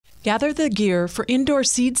Gather the gear for indoor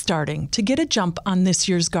seed starting to get a jump on this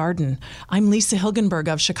year's garden. I'm Lisa Hilgenberg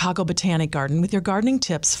of Chicago Botanic Garden with your gardening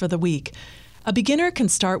tips for the week. A beginner can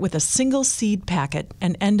start with a single seed packet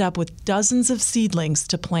and end up with dozens of seedlings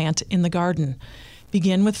to plant in the garden.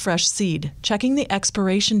 Begin with fresh seed, checking the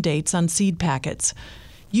expiration dates on seed packets.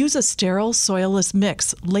 Use a sterile, soilless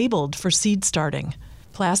mix labeled for seed starting.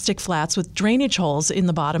 Plastic flats with drainage holes in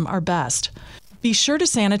the bottom are best. Be sure to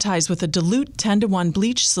sanitize with a dilute 10-to-1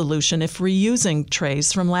 bleach solution if reusing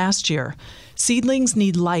trays from last year. Seedlings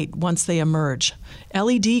need light once they emerge.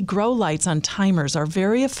 LED grow lights on timers are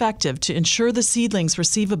very effective to ensure the seedlings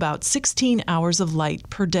receive about 16 hours of light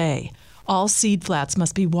per day. All seed flats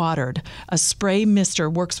must be watered. A spray mister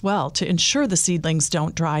works well to ensure the seedlings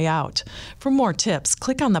don't dry out. For more tips,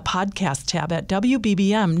 click on the podcast tab at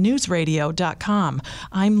WBBMNewsRadio.com.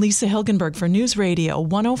 I'm Lisa Hilgenberg for News Radio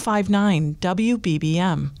 1059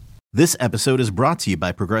 WBBM. This episode is brought to you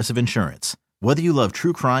by Progressive Insurance. Whether you love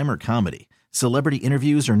true crime or comedy, celebrity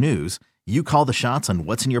interviews or news, you call the shots on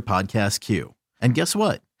what's in your podcast queue. And guess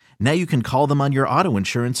what? Now you can call them on your auto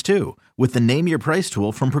insurance too with the Name Your Price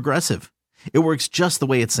tool from Progressive. It works just the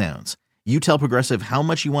way it sounds. You tell Progressive how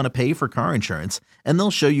much you want to pay for car insurance, and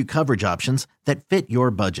they'll show you coverage options that fit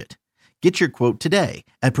your budget. Get your quote today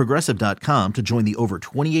at Progressive.com to join the over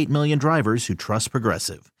 28 million drivers who trust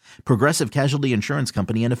Progressive. Progressive Casualty Insurance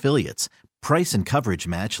Company and Affiliates. Price and coverage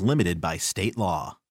match limited by state law.